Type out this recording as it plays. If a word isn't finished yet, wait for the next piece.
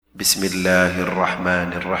بسم الله الرحمن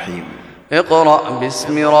الرحيم. اقرأ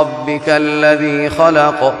باسم ربك الذي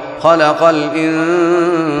خلق، خلق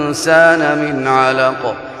الإنسان من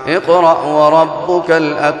علق. اقرأ وربك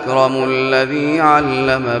الأكرم الذي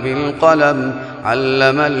علم بالقلم،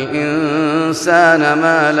 علم الإنسان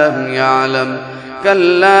ما لم يعلم.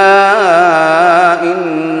 كلا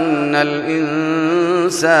إن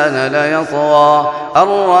الإنسان ليطغى أن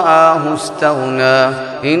رآه استغنى،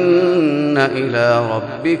 إن إلى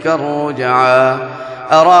ربك الرجعى.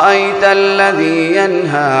 أرأيت الذي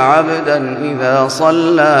ينهى عبدا إذا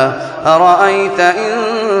صلى، أرأيت إن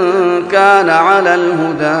كان على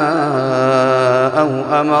الهدى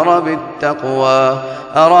أو أمر بالتقوى،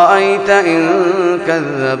 أرأيت إن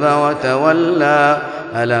كذب وتولى.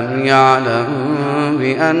 ألم يعلم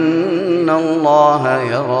بأن الله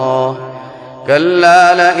يرى.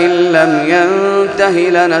 كلا لئن لم ينته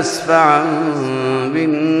لنسفعا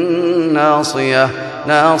بالناصية،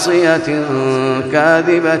 ناصية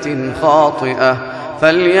كاذبة خاطئة.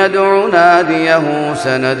 فليدع ناديه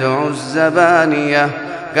سندع الزبانية.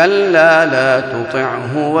 كلا لا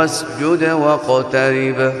تطعه واسجد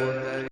واقترب.